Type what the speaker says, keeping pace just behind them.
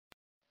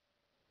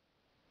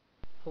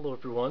Hello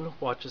everyone,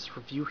 watch this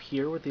review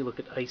here where they look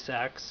at Ice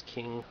Axe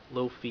King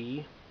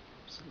Laufey.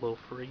 Is it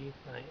Laufey?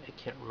 I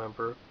can't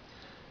remember.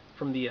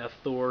 From the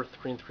Thor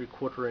 3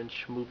 3/4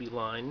 inch movie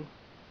line.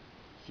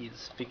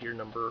 He's figure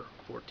number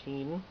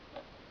 14.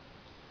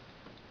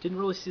 Didn't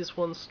really see this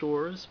one in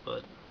stores,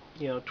 but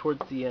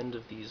towards the end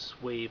of these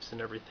waves and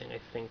everything, I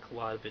think a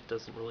lot of it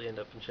doesn't really end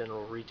up in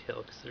general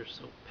retail because they're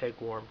so peg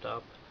warmed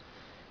up.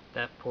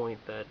 That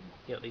point that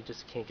they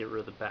just can't get rid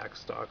of the back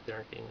stock. They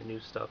aren't getting the new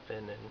stuff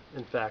in, and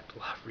in fact a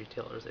lot of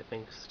retailers I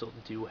think still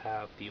do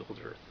have the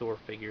older Thor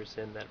figures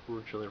in that were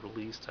originally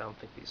released. I don't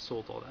think they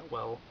sold all that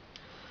well,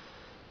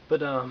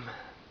 but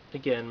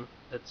again,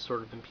 that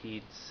sort of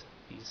impedes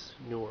these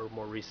newer,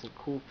 more recent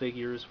cool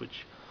figures,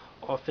 which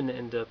often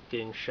end up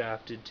getting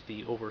shafted to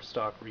the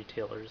overstock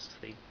retailers.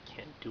 They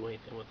can't do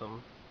anything with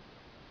them.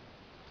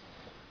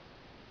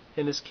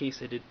 In this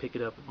case, I did pick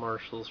it up at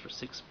Marshall's for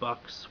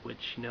 $6,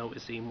 which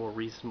is a more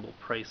reasonable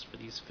price for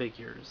these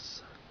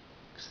figures.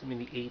 I mean,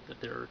 the 8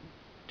 that they're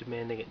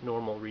demanding at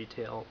normal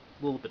retail,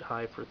 a little bit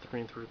high for a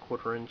 3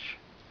 3/4 inch.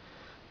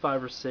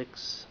 5 or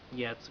 6,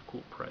 yeah, it's a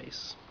cool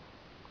price.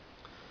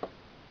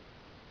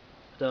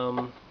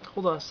 But,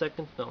 hold on a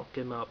second, I'll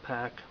get him out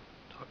pack,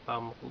 talk about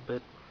him a little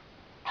bit.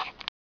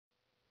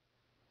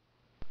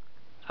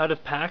 Out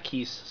of pack,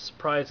 he's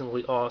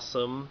surprisingly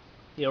awesome.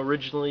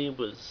 Originally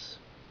was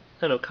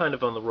kind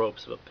of on the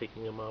ropes about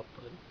picking him up,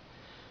 but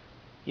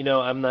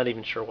I'm not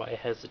even sure why I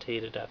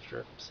hesitated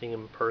after seeing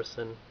him in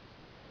person.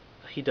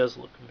 He does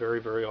look very,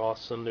 very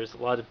awesome. There's a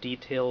lot of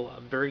detail,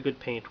 very good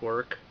paint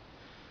work.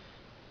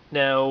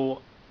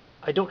 Now,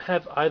 I don't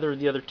have either of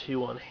the other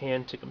two on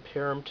hand to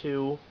compare them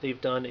to.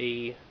 They've done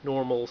a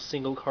normal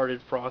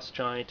single-carded Frost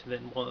Giant and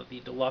then one of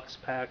the deluxe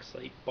packs.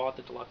 I bought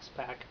the deluxe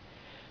pack.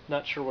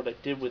 Not sure what I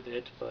did with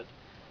it, but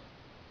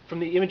from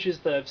the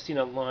images that I've seen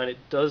online,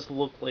 it does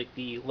look like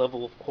the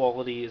level of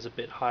quality is a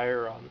bit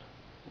higher on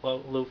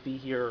Laufey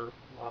here,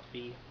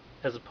 Laufey,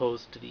 as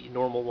opposed to the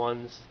normal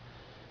ones.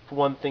 For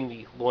one thing,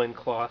 the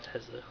loincloth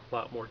has a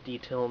lot more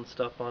detail and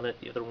stuff on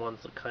it. The other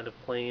ones look kind of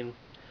plain,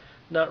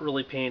 not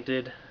really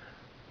painted.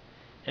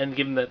 And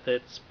given that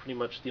that's pretty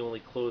much the only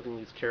clothing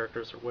these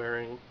characters are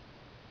wearing,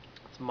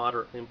 it's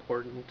moderately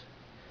important.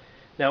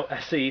 Now,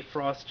 as a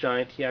Frost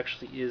Giant, he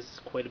actually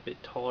is quite a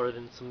bit taller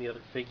than some of the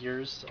other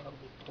figures. Let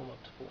me pull him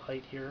up to full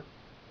height here.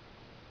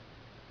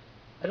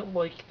 I don't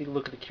like the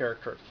look of the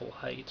character at full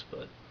height,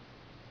 but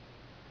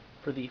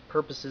for the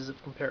purposes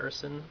of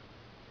comparison,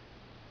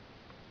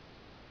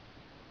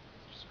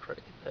 just try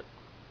to get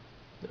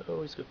that.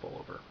 No, he's going to fall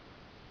over.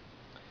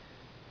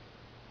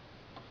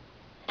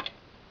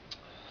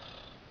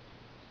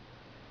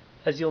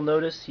 As you'll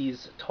notice,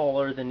 he's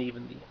taller than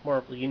even the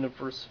Marvel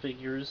Universe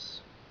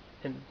figures,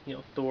 and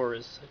Thor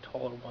is a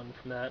taller one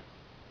from that.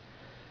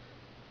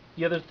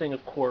 The other thing,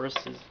 of course,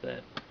 is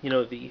that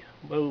the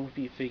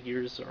movie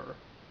figures are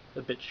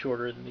a bit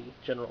shorter than the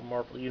general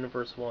Marvel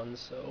Universe ones,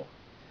 so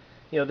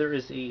there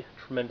is a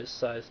tremendous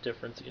size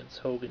difference against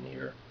Hogan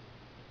here.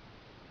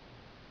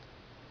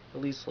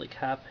 At least like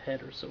half a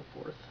head or so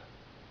forth.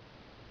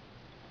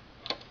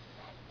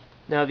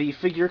 Now the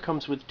figure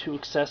comes with 2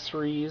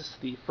 accessories.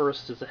 The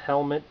first is a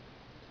helmet,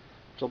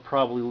 which I'll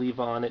probably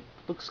leave on. It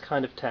looks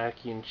kind of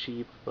tacky and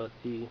cheap, but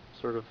the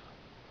sort of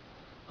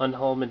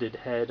unhelmeted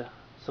head,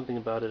 something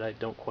about it I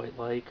don't quite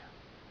like.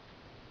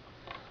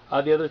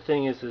 The other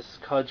thing is this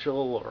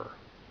cudgel, or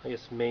I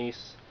guess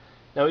mace.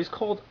 Now he's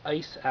called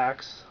Ice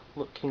Axe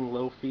King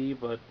Laufey,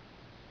 but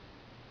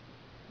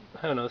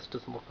I don't know, this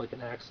doesn't look like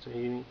an axe to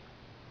me.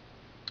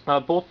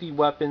 Both the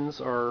weapons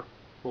are,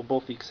 well,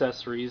 both the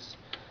accessories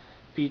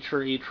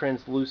feature a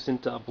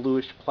translucent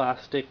bluish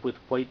plastic with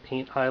white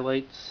paint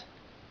highlights.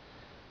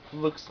 It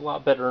looks a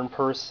lot better in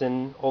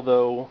person,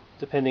 although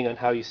depending on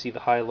how you see the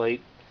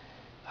highlight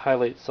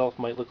itself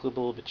might look a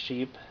little bit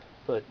cheap,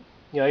 but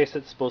I guess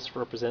it's supposed to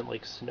represent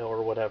like snow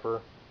or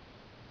whatever.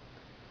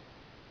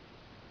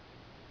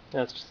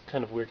 That's just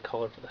kind of weird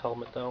color for the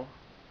helmet though.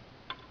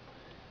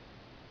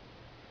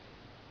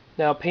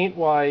 Now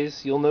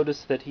paint-wise, you'll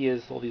notice that he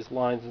has all these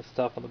lines and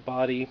stuff on the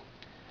body.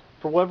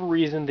 For whatever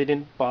reason, they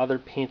didn't bother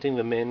painting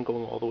them in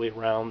going all the way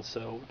around,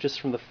 so just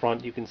from the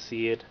front you can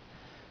see it.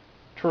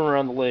 Turn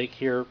around the leg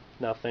here,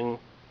 nothing.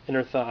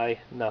 Inner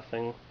thigh,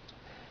 nothing.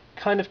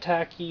 Kind of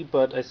tacky,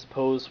 but I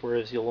suppose,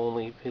 whereas you'll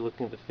only be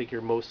looking at the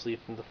figure mostly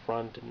from the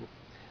front and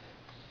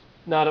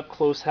not up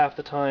close half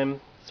the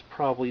time, it's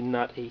probably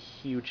not a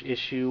huge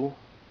issue.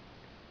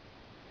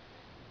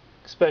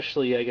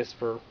 Especially, I guess,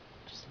 for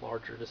just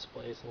larger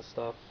displays and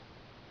stuff.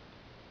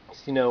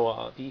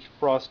 The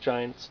Frost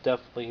Giants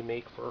definitely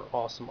make for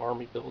awesome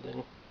army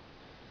building.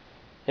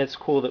 And it's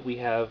cool that we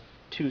have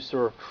 2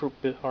 sort of troop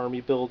army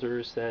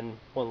builders and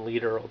 1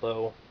 leader,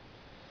 although,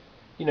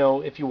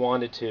 if you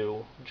wanted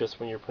to,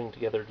 just when you're putting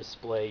together a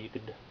display, you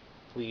could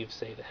leave,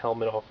 say, the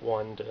helmet off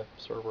one to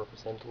sort of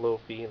represent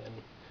Laufey, and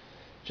then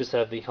just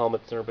have the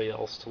helmets and everybody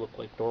else to look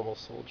like normal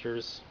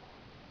soldiers.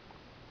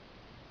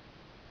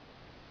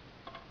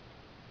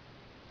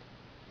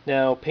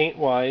 Now,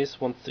 paint-wise,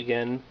 once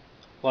again,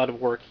 a lot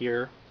of work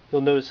here.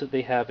 You'll notice that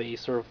they have a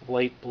sort of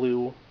light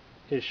blue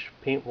ish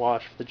paint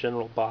wash for the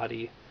general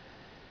body,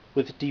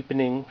 with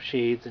deepening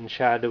shades and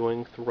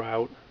shadowing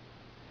throughout,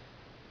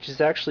 which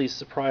is actually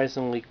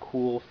surprisingly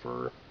cool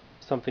for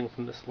something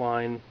from this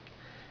line.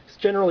 Because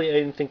generally I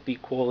didn't think the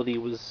quality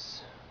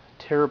was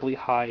terribly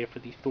high for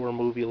the Thor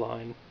movie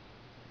line.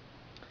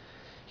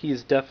 He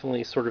is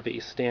definitely sort of a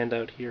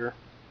standout here.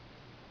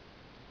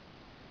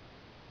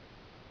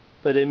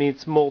 But it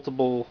means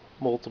multiple,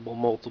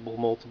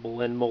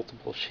 and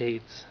multiple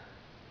shades.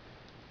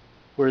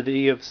 Where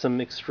you have some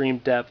extreme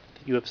depth,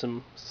 you have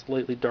some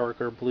slightly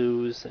darker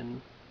blues,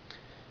 and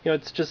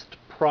it's just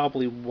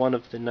probably one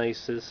of the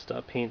nicest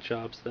paint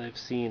jobs that I've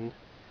seen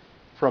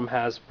from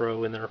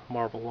Hasbro in their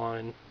Marvel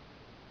line.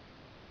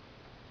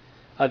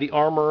 The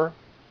armor,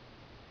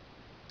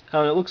 it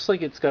looks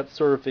like it's got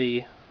sort of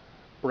a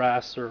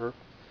brass or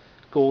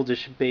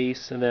goldish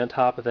base, and then on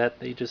top of that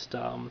they just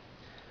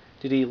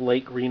did a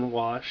light green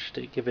wash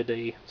to give it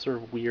a sort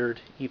of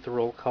weird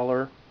ethereal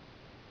color.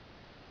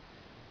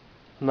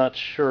 I'm not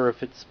sure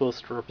if it's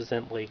supposed to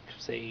represent, like,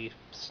 say,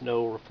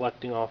 snow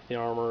reflecting off the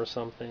armor or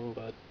something,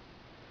 but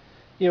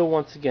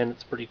once again,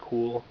 it's pretty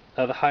cool.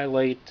 The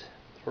highlight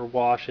or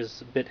wash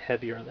is a bit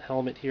heavier on the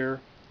helmet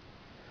here,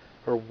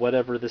 or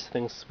whatever this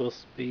thing's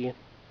supposed to be. A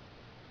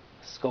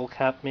skull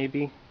cap,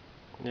 maybe?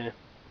 Yeah.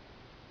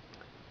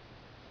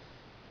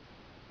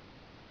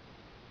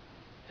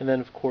 And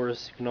then, of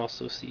course, you can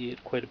also see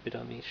it quite a bit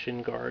on the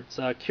shin guards.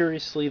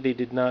 Curiously, they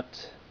did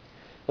not...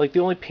 Like, they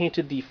only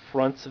painted the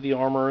fronts of the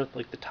armor,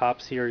 like the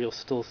tops here, you'll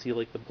still see,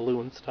 like, the blue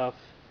and stuff.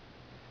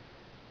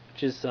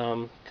 Which is,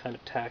 kind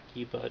of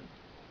tacky, but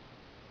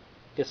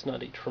I guess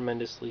not a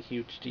tremendously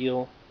huge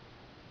deal.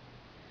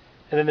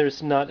 And then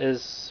there's not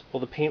as... Well,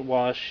 the paint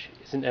wash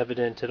isn't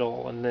evident at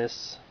all on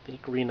this. The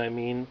green, I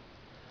mean.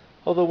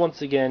 Although,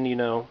 once again,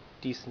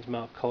 decent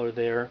amount of color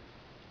there.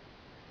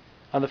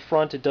 On the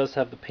front, it does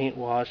have the paint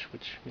wash,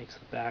 which makes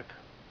the back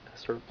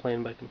sort of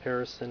plain by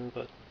comparison,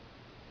 but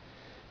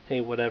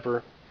hey,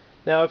 whatever.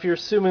 Now, if you're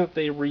assuming that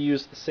they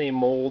reused the same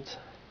mold,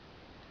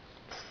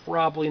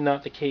 probably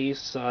not the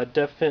case.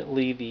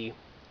 Definitely the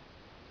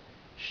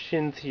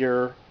shins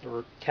here,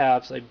 or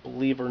calves, I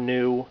believe, are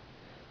new.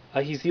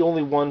 He's the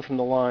only one from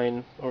the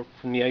line, or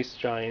from the Ice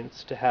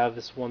Giants, to have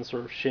this one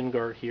sort of shin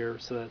guard here,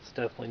 so that's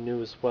definitely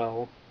new as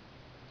well.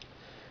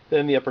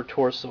 Then the upper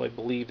torso, I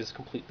believe, is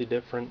completely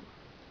different.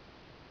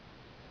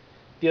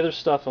 The other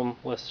stuff I'm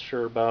less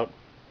sure about.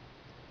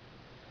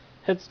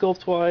 Head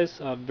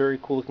sculpt-wise, very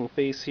cool looking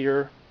face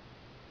here.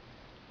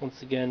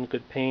 Once again,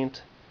 good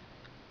paint.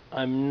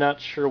 I'm not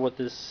sure what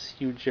this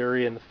huge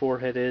area in the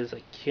forehead is.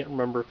 I can't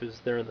remember if it was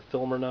there in the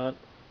film or not.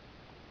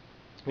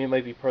 I mean, it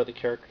might be part of the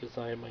character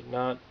design, it might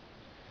not.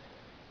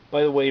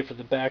 By the way, for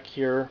the back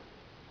here,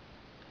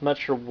 I'm not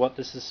sure what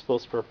this is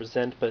supposed to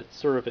represent, but it's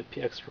sort of an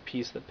extra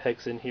piece that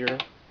pegs in here.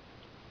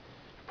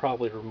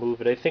 Probably remove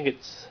it. I think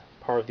it's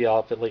part of the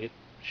outfit, like it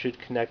should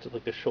connect it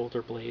like the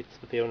shoulder blades,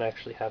 but they don't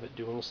actually have it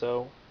doing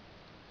so.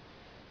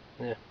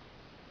 Yeah.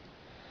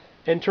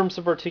 In terms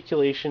of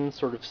articulation,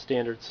 sort of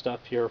standard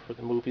stuff here for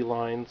the movie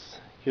lines.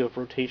 You have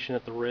rotation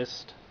at the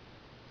wrist.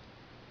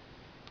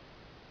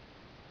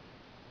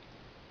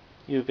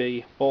 You have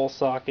a ball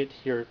socket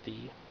here at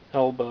the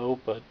elbow,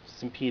 but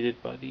it's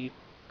impeded by the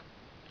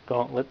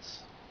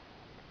gauntlets.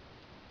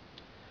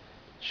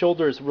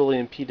 Shoulder is really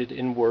impeded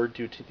inward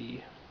due to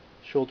the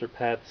shoulder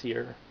pads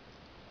here.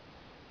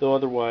 Though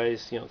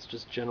otherwise, it's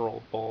just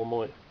general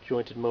ball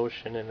jointed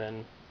motion, and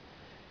then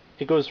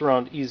it goes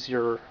around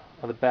easier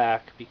on the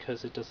back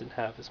because it doesn't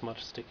have as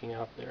much sticking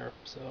out there.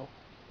 So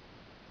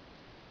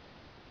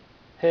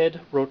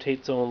head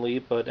rotates only,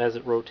 but as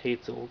it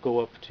rotates it will go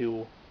up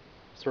to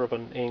sort of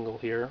an angle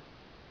here.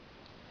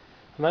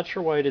 I'm not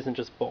sure why it isn't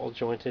just ball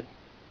jointed.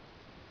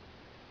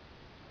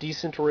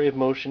 Decent array of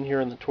motion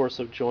here in the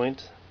torso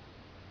joint.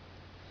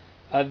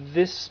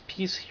 This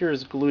piece here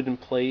is glued in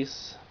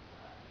place.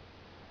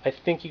 I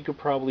think you could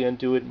probably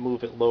undo it and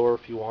move it lower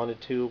if you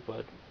wanted to,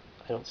 but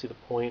I don't see the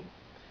point.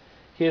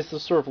 He has the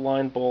sort of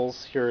line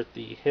balls here at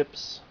the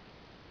hips,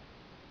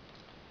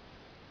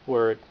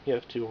 where you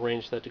have to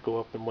arrange that to go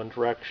up in one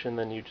direction,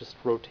 then you just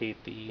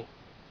rotate the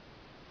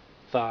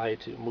thigh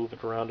to move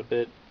it around a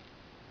bit.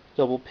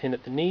 Double pin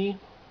at the knee,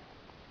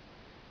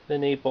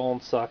 then a ball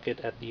and socket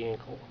at the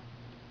ankle.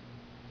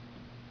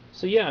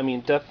 So yeah, I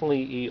mean,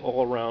 definitely a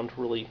all-around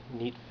really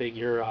neat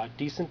figure.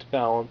 Decent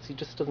balance. He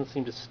just doesn't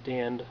seem to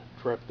stand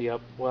directly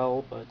up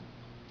well, but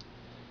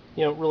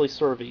really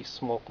sort of a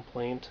small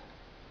complaint.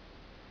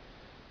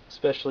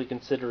 Especially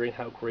considering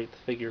how great the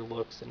figure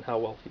looks and how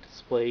well he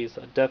displays.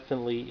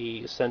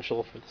 Definitely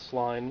essential for this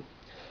line.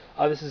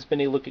 This has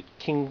been a look at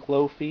King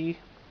Laufey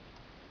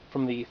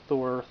from the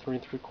Thor 3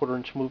 3/4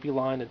 inch movie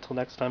line. Until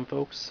next time,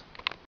 folks.